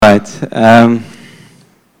Right.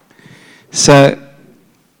 So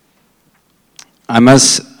I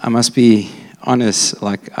must be honest.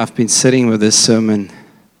 Like, I've been sitting with this sermon,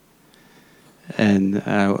 and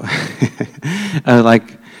I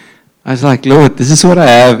was like, Lord, this is what I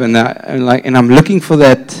have, and I'm looking for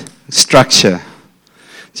that structure,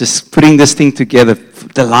 just putting this thing together,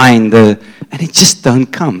 the line, and it just don't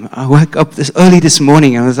come. I woke up early this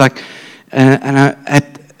morning, and I was like,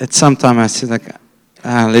 at some time I said like,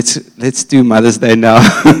 let's do Mother's Day now.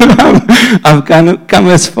 I've come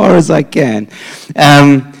as far as I can,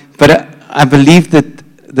 but I believe that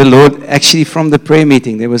the Lord actually, from the prayer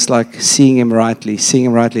meeting, there was like seeing Him rightly.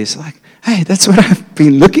 It's like, hey, that's what I've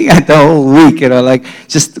been looking at the whole week, and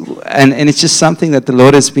it's just something that the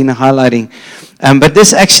Lord has been highlighting. But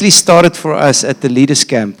this actually started for us at the leaders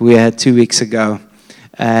camp we had 2 weeks ago,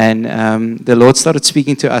 and the Lord started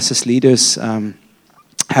speaking to us as leaders.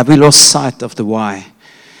 Have we lost sight of the why?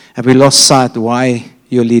 Have we lost sight why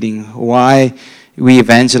you're leading? Why we're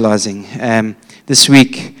evangelizing? This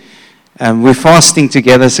week, we're fasting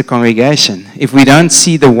together as a congregation. If we don't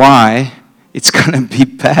see the why, it's going to be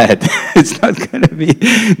bad. It's not going to be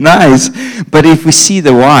nice. But if we see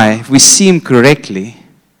the why, if we see Him correctly,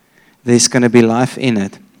 there's going to be life in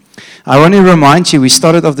it. I want to remind you, we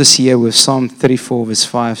started off this year with Psalm 34, verse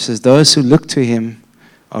 5. It says, those who look to Him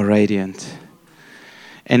are radiant.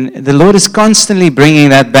 And the Lord is constantly bringing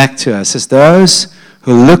that back to us, as those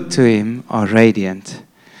who look to Him are radiant,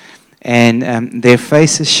 and their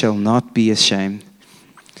faces shall not be ashamed.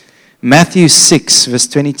 Matthew 6, verse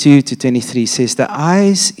 22 to 23 says, the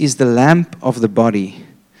eyes is the lamp of the body.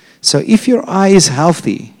 So if your eye is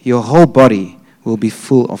healthy, your whole body will be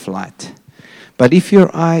full of light. But if your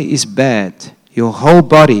eye is bad, your whole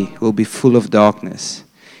body will be full of darkness.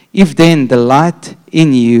 If then the light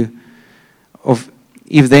in you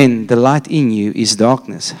is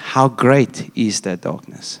darkness, how great is that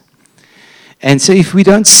darkness? And so if we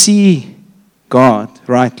don't see God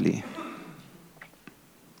rightly,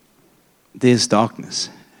 there's darkness.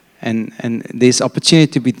 And there's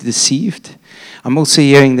opportunity to be deceived. I'm also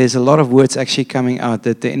hearing there's a lot of words actually coming out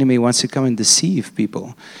that the enemy wants to come and deceive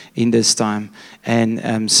people in this time.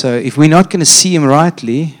 And so if we're not going to see Him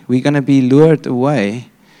rightly, we're going to be lured away.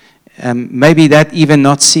 Maybe that even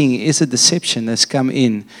not seeing is a deception that's come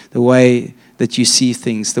in, the way that you see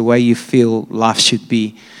things, the way you feel life should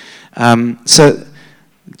be. So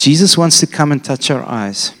Jesus wants to come and touch our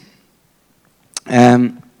eyes.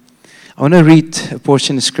 I want to read a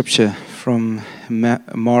portion of scripture from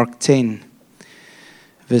Mark 10,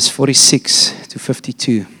 verse 46 to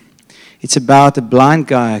 52. It's about a blind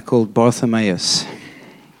guy called Bartimaeus.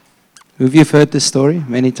 Who of you have heard this story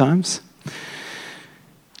many times?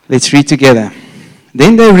 Let's read together.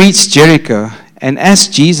 Then they reached Jericho, and as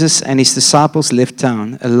Jesus and His disciples left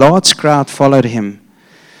town, a large crowd followed Him.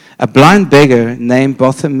 A blind beggar named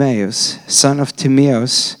Bartimaeus, son of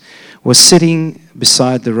Timaeus, was sitting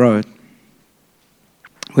beside the road.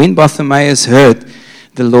 When Bartimaeus heard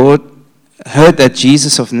that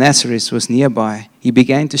Jesus of Nazareth was nearby, he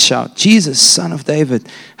began to shout, Jesus, Son of David,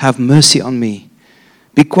 have mercy on me.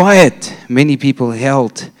 Be quiet, many people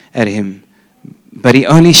yelled at him. But he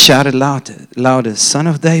only shouted louder, Son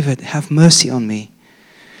of David, have mercy on me.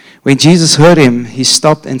 When Jesus heard him, he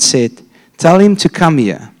stopped and said, tell him to come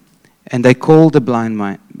here. And they called the blind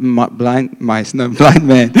man.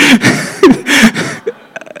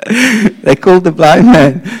 They called the blind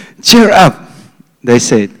man. Cheer up, they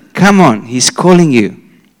said. Come on, he's calling you.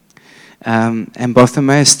 And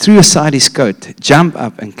Bartimaeus threw aside his coat, jumped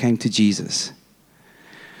up, and came to Jesus.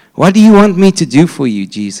 What do you want me to do for you?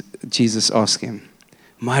 Jesus asked him.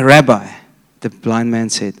 My rabbi, the blind man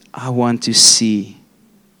said, I want to see.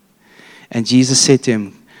 And Jesus said to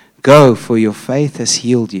him, go, for your faith has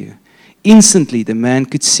healed you. Instantly the man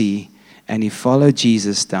could see, and he followed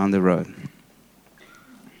Jesus down the road.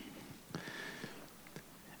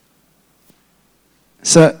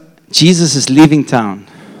 So Jesus is leaving town.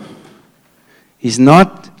 He's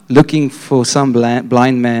not looking for some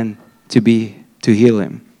blind man to heal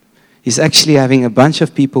him. He's actually having a bunch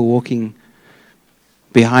of people walking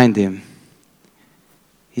behind him.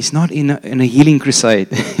 He's not in a healing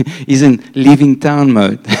crusade. He's in leaving town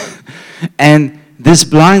mode. And this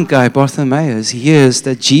blind guy, Bartimaeus, hears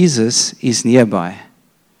that Jesus is nearby.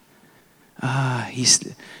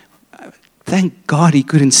 Thank God he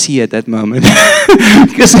couldn't see at that moment.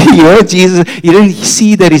 Because he heard Jesus, he didn't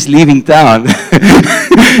see that he's leaving town.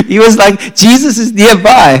 He was like, Jesus is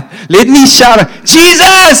nearby. Let me shout,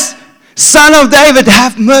 Jesus, Son of David,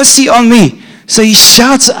 have mercy on me. So he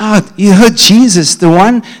shouts out. You heard Jesus, the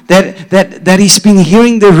one that he's been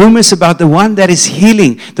hearing the rumors about, the one that is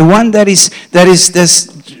healing, the one that is that's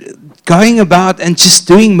going about and just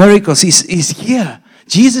doing miracles. He's here.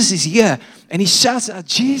 Jesus is here. And he shouts out,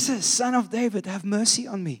 Jesus, Son of David, have mercy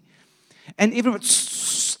on me. And everyone,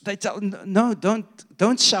 they tell, no,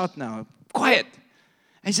 don't shout now. Quiet.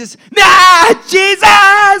 And he says, nah,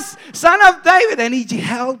 Jesus, Son of David. And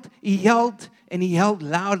he yelled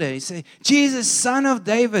louder. He said, Jesus, Son of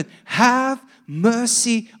David, have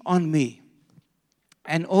mercy on me.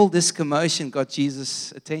 And all this commotion got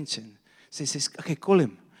Jesus' attention. So he says, okay, call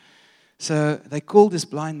him. So they call this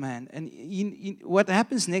blind man. And what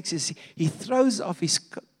happens next is he throws off his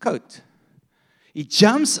coat. He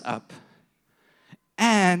jumps up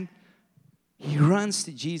and he runs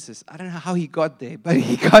to Jesus. I don't know how he got there, but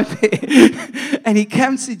he got there. And he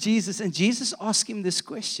comes to Jesus, and Jesus asks him this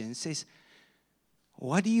question. He says,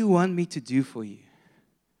 what do you want me to do for you?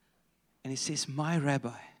 And he says, my rabbi,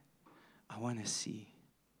 I want to see.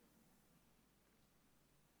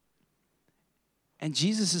 And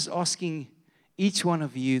Jesus is asking each one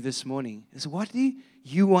of you this morning, is what do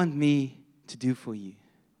you want me to do for you?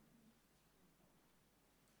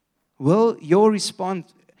 Will your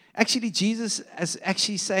response, actually Jesus is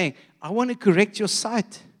actually saying, I want to correct your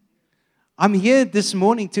sight. I'm here this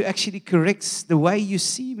morning to actually correct the way you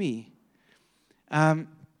see me.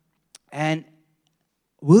 And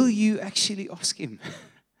will you actually ask him?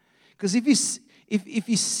 Because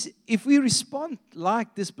if we respond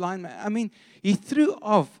like this blind man, I mean, he threw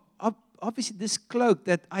off, obviously, this cloak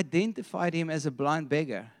that identified him as a blind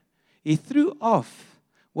beggar. He threw off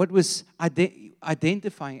what was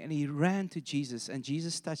identifying, and he ran to Jesus, and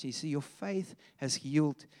Jesus touched him. He said, your faith has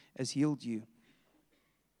healed you.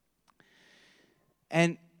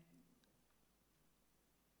 And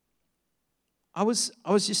I was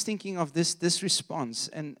just thinking of this response,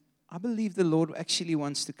 and I believe the Lord actually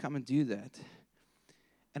wants to come and do that.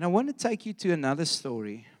 And I want to take you to another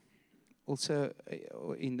story, also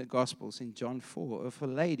in the Gospels, in John 4, of a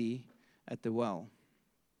lady at the well.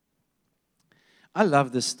 I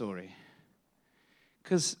love this story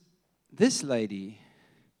because this lady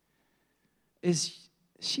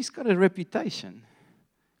she's got a reputation.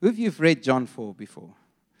 Who of you have read John 4 before?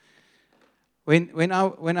 When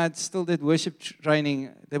I still did worship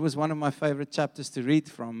training, that was one of my favorite chapters to read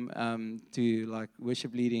from, to like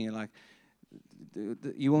worship leading, and like,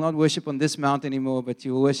 you will not worship on this mount anymore, but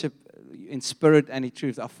you will worship in spirit and in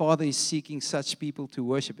truth. Our Father is seeking such people to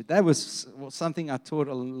worship it. That was something I taught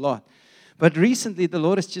a lot. But recently, the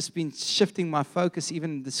Lord has just been shifting my focus, even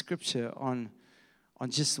in the Scripture, on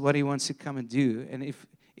just what He wants to come and do. And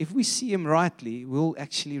if we see Him rightly, we'll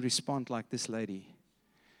actually respond like this lady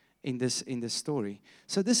in this story.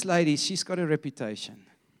 So this lady, she's got a reputation.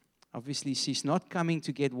 Obviously, she's not coming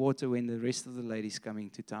to get water when the rest of the ladies coming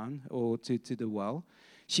to town or to the well.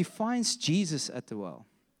 She finds Jesus at the well.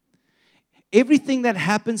 Everything that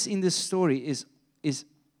happens in this story is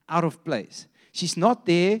out of place. She's not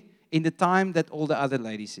there in the time that all the other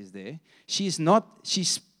ladies is there. She's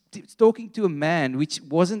talking to a man which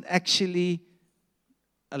wasn't actually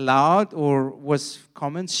allowed or was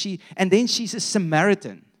common. And then she's a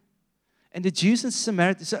Samaritan. And the Jews and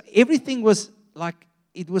Samaritans, so everything was like,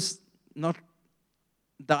 it was not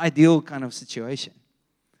the ideal kind of situation.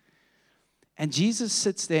 And Jesus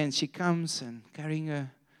sits there, and she comes and carrying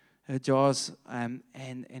her jars, and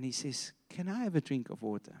he says, can I have a drink of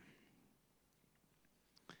water?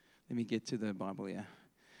 Let me get to the Bible here.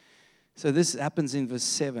 So this happens in verse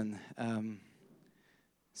 7.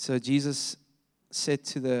 So Jesus said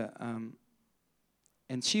to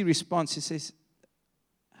and she responds, she says,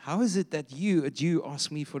 how is it that you, a Jew,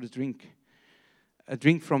 ask me for a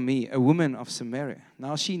drink from me, a woman of Samaria?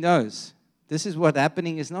 Now she knows this is what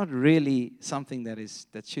happening is not really something that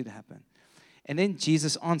should happen. And then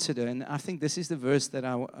Jesus answered her, and I think this is the verse that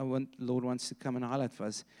the Lord wants to come and highlight for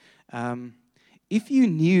us. If you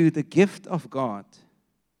knew the gift of God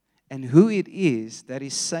and who it is that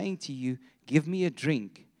is saying to you, give me a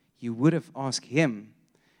drink, you would have asked him,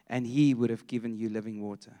 and he would have given you living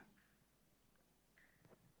water.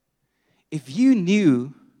 If you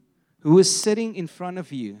knew who was sitting in front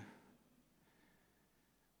of you,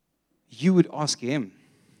 you would ask him.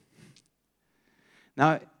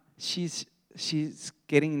 Now, she's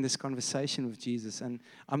getting in this conversation with Jesus, and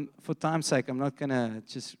for time's sake, I'm not going to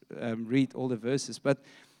just read all the verses, but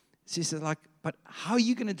she says, like, but how are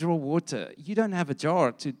you going to draw water? You don't have a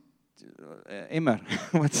jar to, emmer,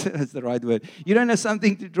 what's the right word? You don't have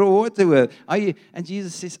something to draw water with, are you? And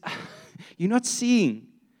Jesus says, you're not seeing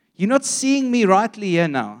me rightly here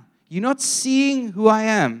now. You're not seeing who I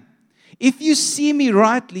am. If you see me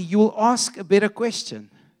rightly, you will ask a better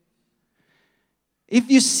question.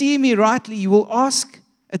 If you see me rightly, you will ask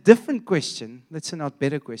a different question. Let's say not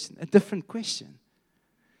better question, a different question.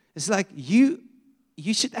 It's like you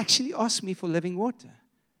should actually ask me for living water.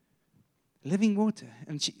 Living water.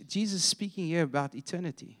 And Jesus is speaking here about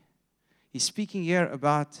eternity. He's speaking here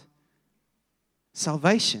about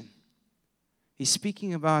salvation. He's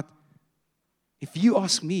speaking about, if you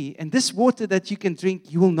ask me, and this water that you can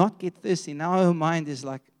drink, you will not get thirsty. Now her mind is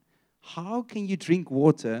like, how can you drink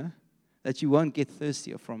water that you won't get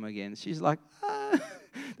thirsty from again? She's like,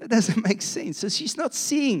 that doesn't make sense. So she's not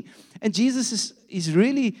seeing. And Jesus is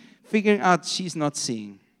really figuring out she's not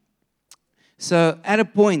seeing. So at a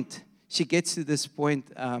point, she gets to this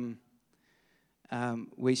point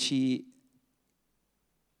where she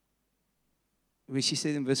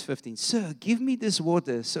said in verse 15, Sir, give me this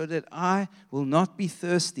water so that I will not be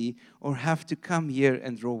thirsty or have to come here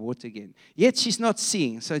and draw water again. Yet she's not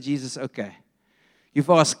seeing. So Jesus, okay, you've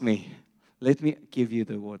asked me. Let me give you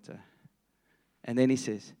the water. And then he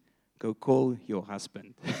says, go call your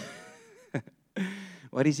husband.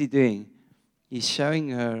 What is he doing? He's showing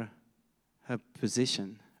her her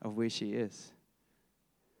position of where she is.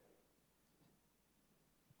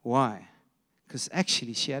 Why? Because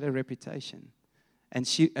actually she had a reputation. And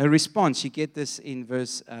her response, you get this in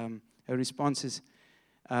verse, her response is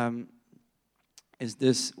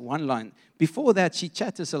this one line. Before that, she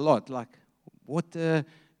chatters a lot, like water,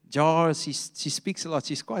 jars. She speaks a lot.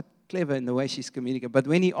 She's quite clever in the way she's communicating. But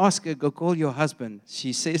when he asks her, go call your husband,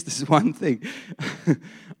 she says this one thing.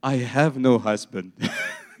 I have no husband.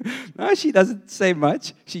 No, she doesn't say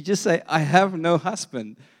much. She just says, I have no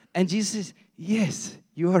husband. And Jesus says, yes,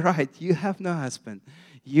 you are right. You have no husband.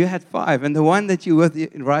 You had 5. And the one that you're with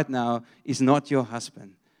right now is not your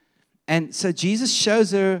husband. And so Jesus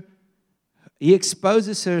shows her, he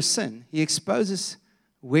exposes her sin. He exposes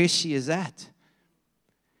where she is at.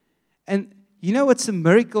 And you know what's the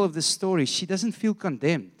miracle of the story? She doesn't feel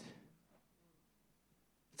condemned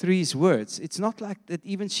through his words. It's not like that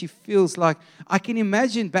even she feels like, I can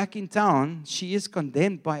imagine back in town, she is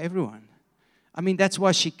condemned by everyone. I mean, that's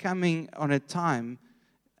why she's coming on a time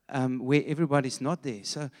where everybody's not there.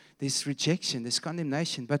 So there's rejection, there's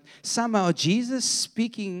condemnation. But somehow Jesus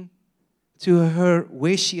speaking to her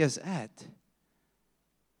where she is at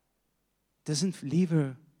doesn't leave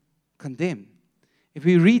her condemned. If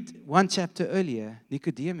we read one chapter earlier,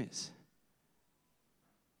 Nicodemus,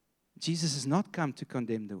 Jesus has not come to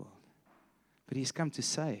condemn the world, but he's come to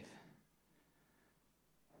save.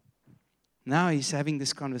 Now he's having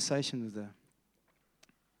this conversation with her.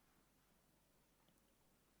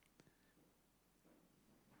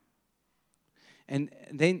 And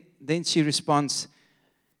then she responds,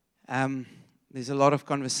 there's a lot of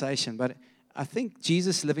conversation, but I think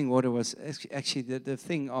Jesus' living water was actually the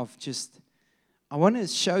thing of just, I want to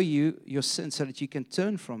show you your sin so that you can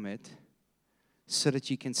turn from it, so that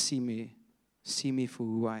you can see me for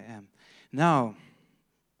who I am. Now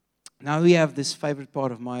we have this favorite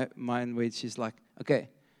part of my mind where she's like, okay,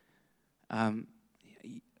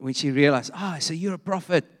 when she realized, so you're a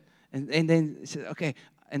prophet, and then she said, okay,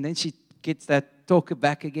 and then she gets that talker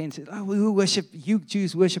back again, says, we worship, you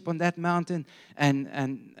Jews worship on that mountain,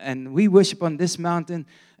 and we worship on this mountain.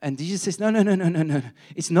 And Jesus says, no.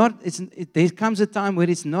 It's not. There comes a time where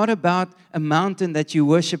it's not about a mountain that you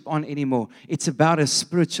worship on anymore. It's about a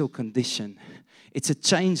spiritual condition. It's a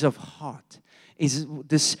change of heart. It's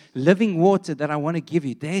this living water that I want to give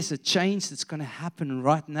you. There's a change that's going to happen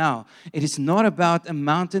right now. It is not about a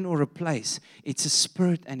mountain or a place. It's a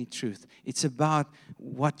spirit and a truth. It's about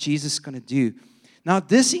what Jesus is going to do. Now,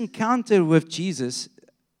 this encounter with Jesus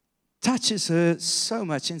touches her so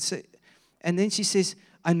much. And then she says,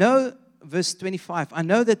 I know, verse 25, I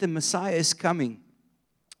know that the Messiah is coming.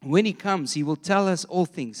 When he comes, he will tell us all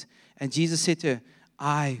things. And Jesus said to her,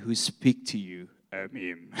 I who speak to you am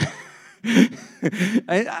him.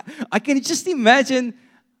 I can just imagine,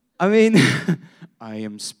 I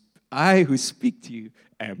who speak to you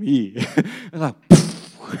am he. Like,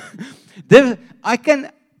 I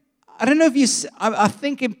don't know if I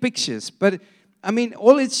think in pictures, but I mean,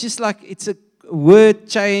 all it's just like, it's a word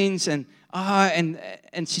change and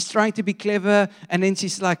she's trying to be clever, and then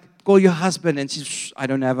she's like, call your husband, and she's, I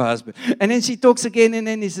don't have a husband. And then she talks again, and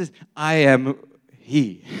then he says, I am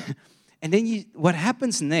he. And then what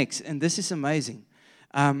happens next, and this is amazing.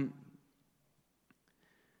 Where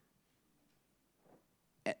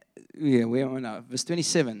am I now? Verse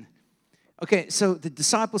 27. Okay, so the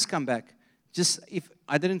disciples come back.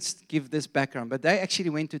 I didn't give this background, but they actually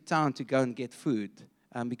went to town to go and get food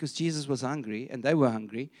because Jesus was hungry and they were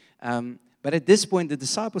hungry. But at this point, the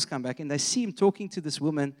disciples come back and they see him talking to this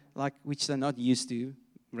woman, like which they're not used to,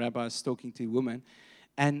 rabbis talking to women.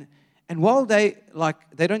 And while they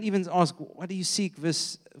don't even ask, what do you seek,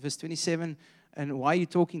 verse 27, and why are you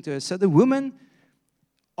talking to her? So the woman,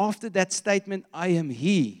 after that statement, I am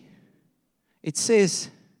he, it says,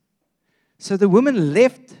 so the woman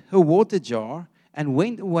left her water jar and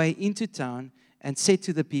went away into town and said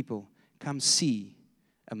to the people, come see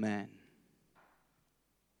a man.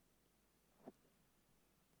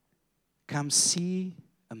 Come see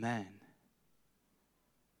a man.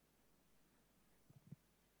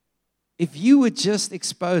 If you were just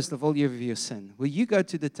exposed of all of your sin, will you go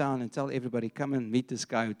to the town and tell everybody, come and meet this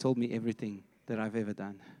guy who told me everything that I've ever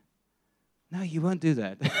done? No, you won't do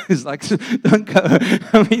that. It's like, don't go.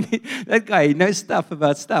 I mean, that guy, he knows stuff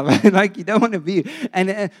about stuff. Like, you don't want to be.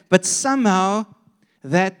 But somehow,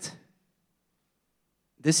 this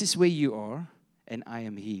is where you are, and I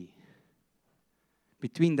am he.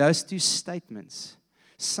 Between those two statements,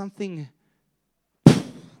 something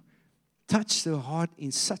touched her heart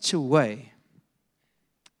in such a way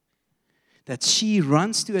that she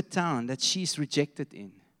runs to a town that she's rejected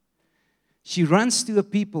in. She runs to a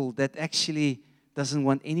people that actually doesn't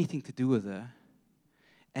want anything to do with her.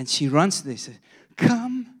 And she runs to them and says,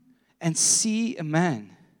 come and see a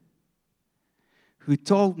man who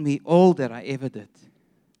told me all that I ever did.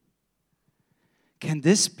 Can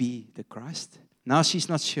this be the Christ? Now she's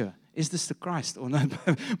not sure. Is this the Christ or not?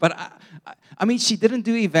 But I mean, she didn't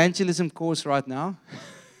do evangelism course right now.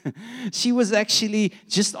 She was actually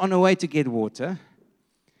just on her way to get water.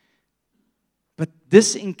 But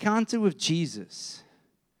this encounter with Jesus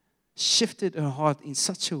shifted her heart in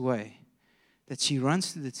such a way that she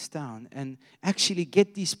runs to this town and actually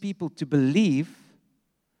get these people to believe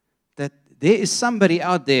that there is somebody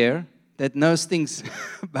out there that knows things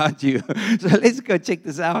about you. So let's go check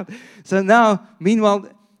this out. So now, meanwhile,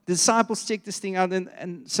 the disciples check this thing out.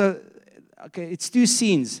 And so, okay, it's two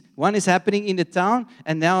scenes. One is happening in the town,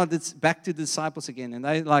 and now it's back to the disciples again.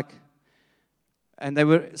 And they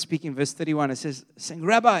were speaking, verse 31, it says, saying,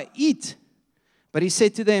 Rabbi, eat. But he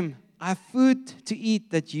said to them, I have food to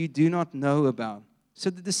eat that you do not know about.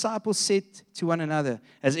 So the disciples said to one another,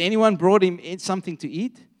 has anyone brought him something to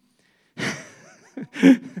eat?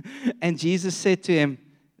 And Jesus said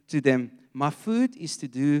to them, my food is to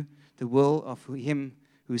do the will of him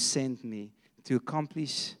who sent me, to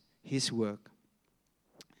accomplish his work.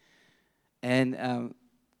 And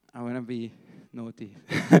I want to be naughty.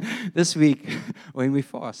 This week, when we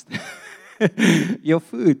fast, your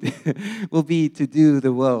food will be to do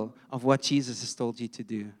the will of what Jesus has told you to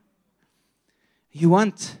do. You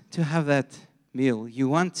want to have that meal. You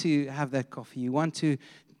want to have that coffee. You want to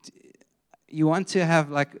have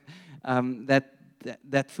like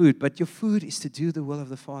that food. But your food is to do the will of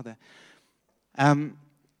the Father.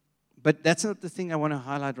 But that's not the thing I want to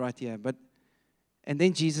highlight right here. And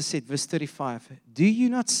then Jesus said, verse 35, do you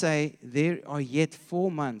not say there are yet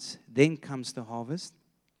 4 months, then comes the harvest?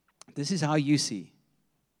 This is how you see.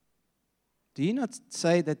 Do you not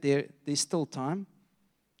say that there's still time?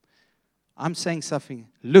 I'm saying something.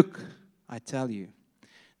 Look, I tell you.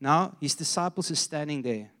 Now, his disciples are standing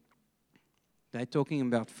there. They're talking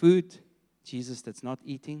about food, Jesus that's not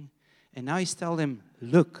eating. And now he's telling them,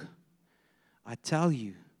 look, I tell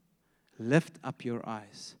you, lift up your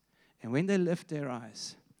eyes. And when they lift their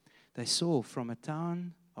eyes, they saw from a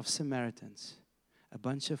town of Samaritans a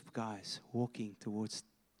bunch of guys walking towards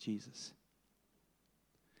Jesus.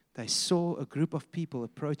 They saw a group of people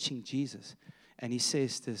approaching Jesus. And he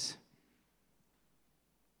says this,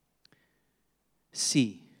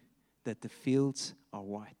 see that the fields are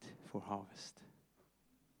white for harvest.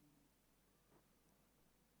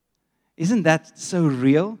 Isn't that so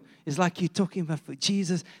real? It's like you're talking about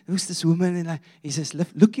Jesus. Who's this woman? And he says,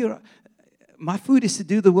 look, my food is to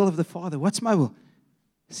do the will of the Father. What's my will?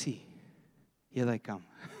 See, here they come.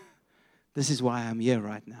 This is why I'm here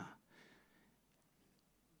right now.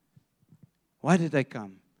 Why did they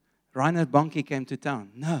come? Reinhard Bonnke came to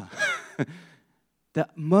town. No. The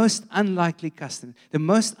most unlikely customer, the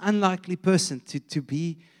most unlikely person to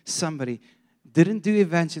be somebody, didn't do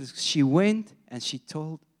evangelism. She went and she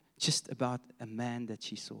told just about a man that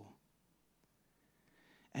she saw.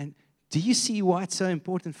 And do you see why it's so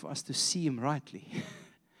important for us to see him rightly?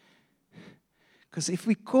 Because if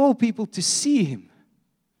we call people to see him,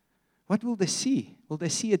 what will they see? Will they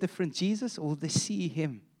see a different Jesus, or will they see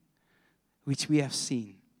him, which we have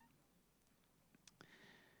seen?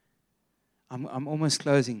 I'm almost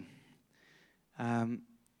closing. That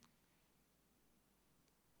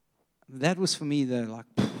was for me the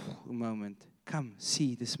moment. Come,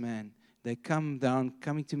 see this man. They come down,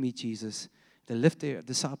 coming to meet Jesus.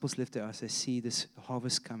 Disciples lift their eyes. They see this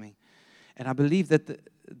harvest coming. And I believe that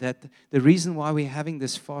the reason why we're having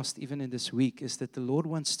this fast even in this week is that the Lord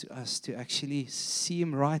wants us to actually see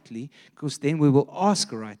Him rightly, because then we will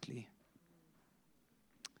ask rightly.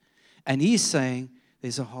 And He's saying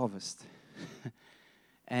there's a harvest.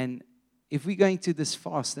 And if we're going to this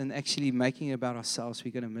fast and actually making it about ourselves,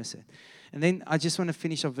 we're going to miss it. And then I just want to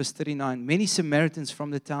finish off verse 39. Many Samaritans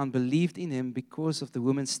from the town believed in Him because of the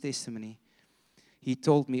woman's testimony. He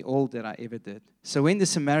told me all that I ever did. So when the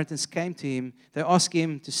Samaritans came to Him, they asked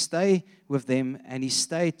Him to stay with them, and He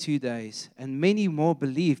stayed 2 days. And many more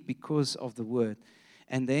believed because of the word.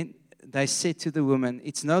 And then they said to the woman,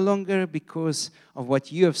 it's no longer because of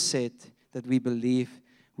what you have said that we believe.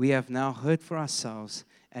 We have now heard for ourselves,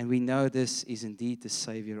 and we know this is indeed the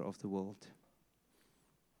Savior of the world.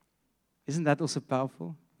 Isn't that also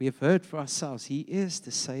powerful? We have heard for ourselves. He is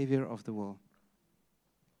the Savior of the world.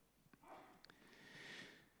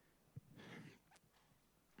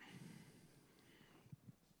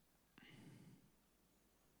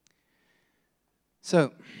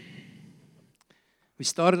 So, we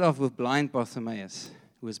started off with blind Bartimaeus,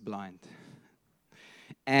 who was blind.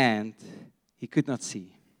 And he could not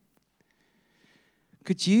see.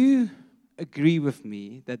 Could you agree with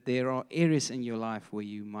me that there are areas in your life where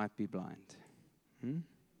you might be blind? Do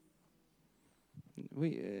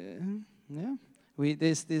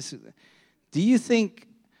you think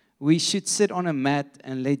we should sit on a mat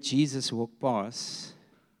and let Jesus walk past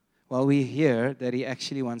while we hear that He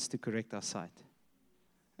actually wants to correct our sight?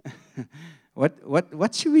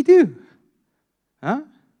 What should we do? Huh?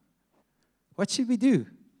 What should we do?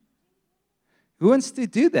 Who wants to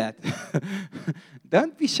do that?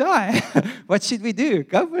 Don't be shy. What should we do?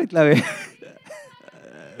 Go for it, Chloe.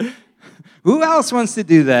 Who else wants to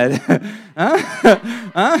do that?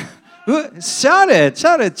 Huh? Shout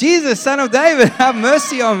it. Jesus, Son of David, have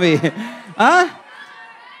mercy on me. Huh?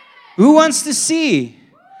 Who wants to see?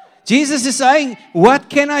 Jesus is saying, what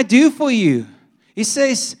can I do for you? He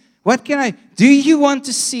says, do you want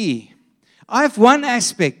to see? I have one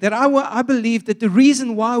aspect that I believe that the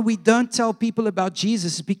reason why we don't tell people about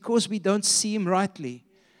Jesus is because we don't see Him rightly.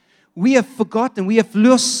 We have forgotten, we have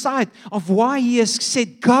lost sight of why He has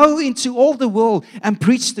said, go into all the world and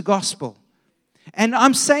preach the gospel. And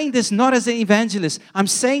I'm saying this not as an evangelist. I'm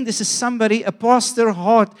saying this as somebody, a pastor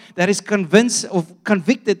heart that is convinced or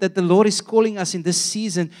convicted that the Lord is calling us in this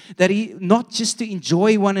season, that He not just to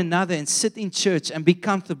enjoy one another and sit in church and be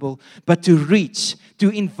comfortable, but to reach, to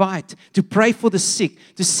invite, to pray for the sick,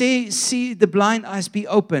 to see the blind eyes be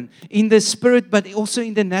open in the spirit, but also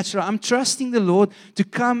in the natural. I'm trusting the Lord to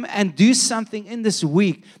come and do something in this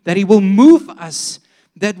week, that He will move us,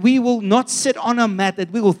 that we will not sit on a mat,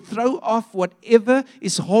 that we will throw off whatever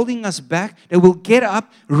is holding us back, that we'll get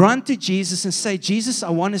up, run to Jesus and say, Jesus, I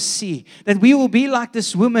want to see. That we will be like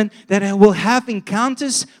this woman that will have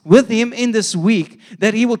encounters with Him in this week,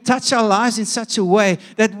 that He will touch our lives in such a way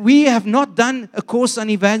that we have not done a course on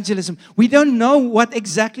evangelism. We don't know what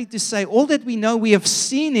exactly to say. All that we know, we have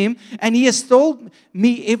seen Him and He has told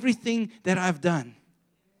me everything that I've done.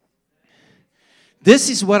 This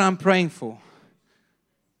is what I'm praying for.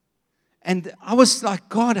 And I was like,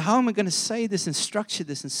 God, how am I going to say this and structure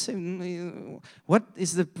this and say, what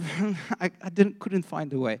is the? I couldn't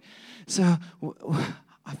find a way. So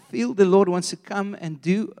I feel the Lord wants to come and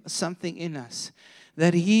do something in us,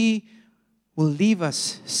 that He will leave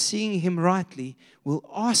us seeing Him rightly, will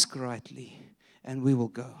ask rightly, and we will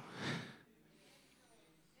go.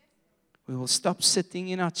 We will stop sitting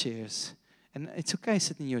in our chairs, and it's okay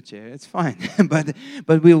sitting in your chair, it's fine. but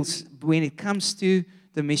when it comes to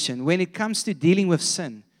the mission, when it comes to dealing with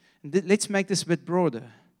sin, let's make this a bit broader.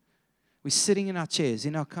 We're sitting in our chairs,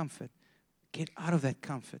 in our comfort. Get out of that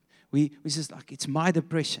comfort. We just like, it's my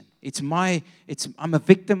depression. I'm a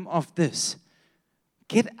victim of this.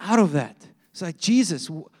 Get out of that. It's like, Jesus,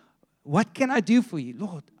 what can I do for you?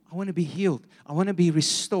 Lord, I want to be healed. I want to be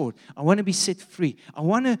restored. I want to be set free. I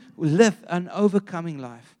want to live an overcoming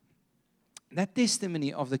life. That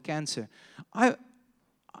testimony of the cancer,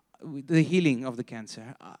 the healing of the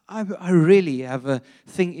cancer. I really have a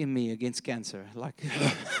thing in me against cancer. Like,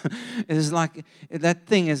 it's like, that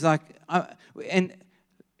thing is like, I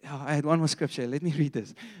had one more scripture. Let me read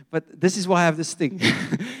this. But this is why I have this thing.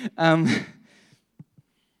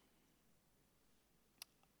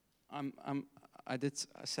 I did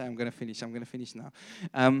say I'm going to finish. I'm going to finish now.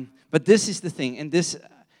 But this is the thing. And this,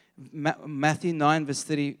 Matthew 9, verse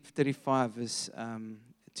 35 is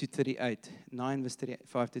to 38. 9 verse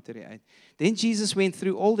 35 to 38. Then Jesus went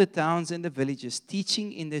through all the towns and the villages,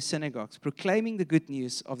 teaching in their synagogues, proclaiming the good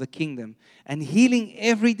news of the kingdom, and healing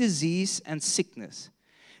every disease and sickness.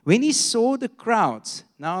 When he saw the crowds,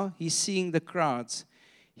 now he's seeing the crowds,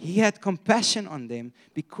 he had compassion on them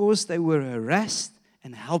because they were harassed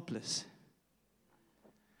and helpless.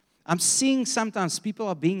 I'm seeing sometimes people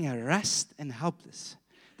are being harassed and helpless.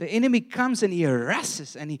 The enemy comes and he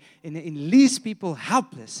harasses and he leaves people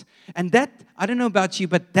helpless. And that, I don't know about you,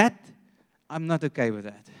 but that, I'm not okay with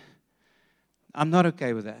that. I'm not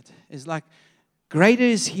okay with that. It's like, greater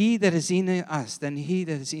is he that is in us than he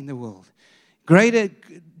that is in the world. Greater,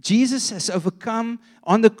 Jesus has overcome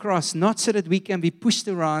on the cross, not so that we can be pushed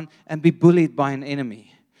around and be bullied by an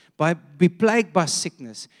enemy, be plagued by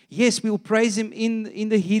sickness. Yes, we will praise him in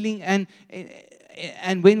the healing and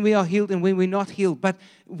when we are healed and when we're not healed, but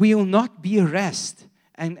we will not be harassed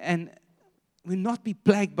and will not be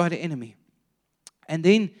plagued by the enemy. And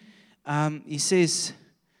then he says,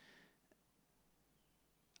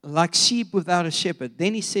 like sheep without a shepherd.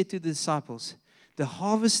 Then he said to the disciples, the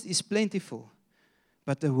harvest is plentiful,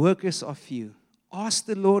 but the workers are few. Ask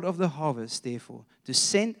the Lord of the harvest, therefore, to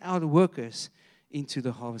send out workers into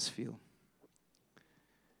the harvest field.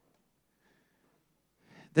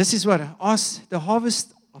 This is what I ask. The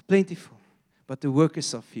harvest are plentiful, but the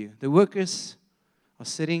workers are few. The workers are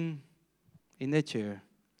sitting in their chair,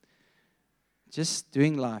 just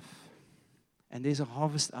doing life. And there's a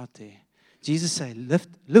harvest out there. Jesus said,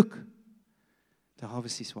 look, the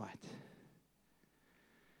harvest is white.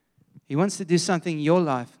 He wants to do something in your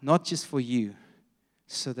life, not just for you,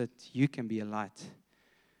 so that you can be a light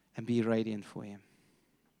and be radiant for him.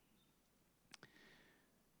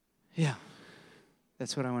 Yeah,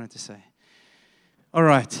 that's what I wanted to say. All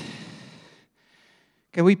right.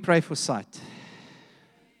 Can we pray for sight?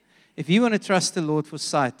 If you want to trust the Lord for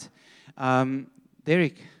sight,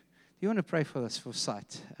 Derek, do you want to pray for us for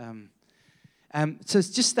sight? So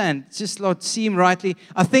just stand. Just, Lord, see him rightly.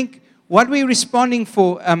 I think what we're responding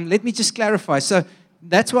for, let me just clarify. So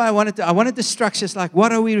that's why I wanted the structures, like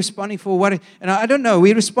what are we responding for? And I don't know.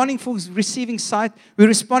 We're responding for receiving sight. We're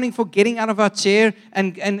responding for getting out of our chair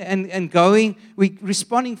and going. We're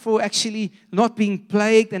responding for actually not being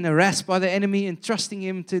plagued and harassed by the enemy and trusting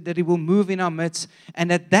him that he will move in our midst.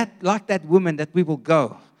 And that like that woman, that we will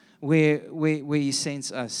go where he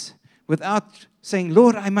sends us. Without saying,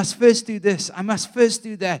 Lord, I must first do this. I must first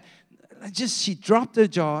do that. She dropped her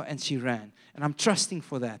jar and she ran. And I'm trusting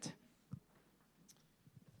for that.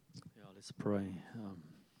 Yeah, let's pray.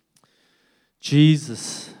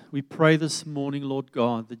 Jesus, we pray this morning, Lord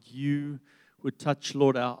God, that you would touch,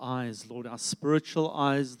 Lord, our eyes, Lord, our spiritual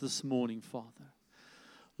eyes this morning, Father.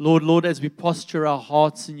 Lord, as we posture our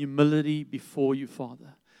hearts in humility before you,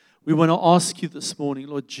 Father, we want to ask you this morning,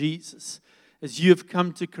 Lord Jesus, as you have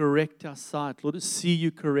come to correct our sight, Lord, to see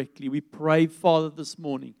you correctly, we pray, Father, this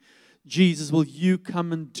morning, Jesus, will you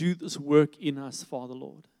come and do this work in us, Father,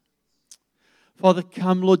 Lord? Father,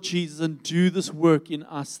 come, Lord Jesus, and do this work in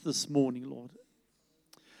us this morning, Lord.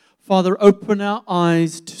 Father, open our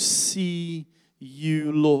eyes to see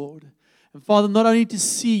you, Lord. And Father, not only to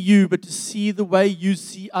see you, but to see the way you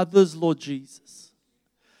see others, Lord Jesus.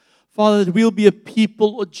 Father, that we'll be a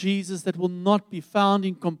people, Lord Jesus, that will not be found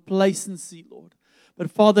in complacency, Lord. But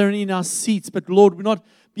Father, in our seats, but Lord, we'll not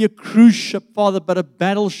be a cruise ship, Father, but a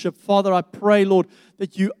battleship. Father, I pray, Lord,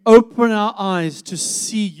 that you open our eyes to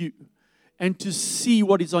see you and to see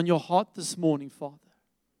what is on your heart this morning, Father.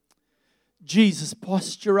 Jesus,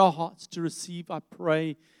 posture our hearts to receive, I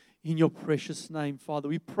pray, in your precious name, Father.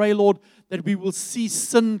 We pray, Lord, that we will see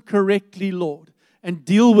sin correctly, Lord, and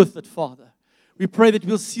deal with it, Father. We pray that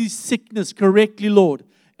we'll see sickness correctly, Lord,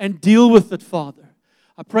 and deal with it, Father.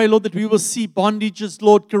 I pray, Lord, that we will see bondages,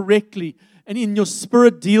 Lord, correctly, and in your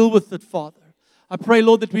spirit deal with it, Father. I pray,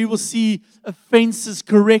 Lord, that we will see offenses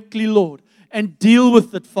correctly, Lord, and deal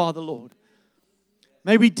with it, Father, Lord.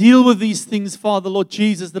 May we deal with these things, Father, Lord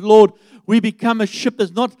Jesus, that, Lord, we become a ship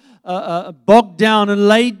that's not bogged down and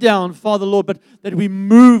laid down, Father, Lord, but that we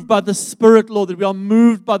move by the Spirit, Lord, that we are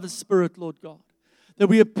moved by the Spirit, Lord God. That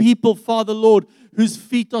we are people, Father, Lord, whose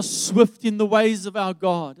feet are swift in the ways of our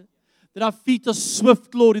God. That our feet are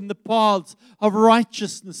swift, Lord, in the paths of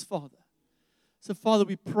righteousness, Father. So, Father,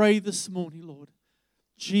 we pray this morning, Lord,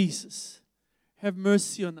 Jesus, have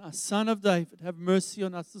mercy on us. Son of David, have mercy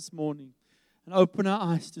on us this morning. And open our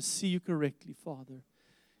eyes to see you correctly, Father.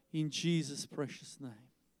 In Jesus' precious name.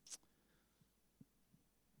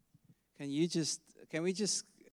 Can we just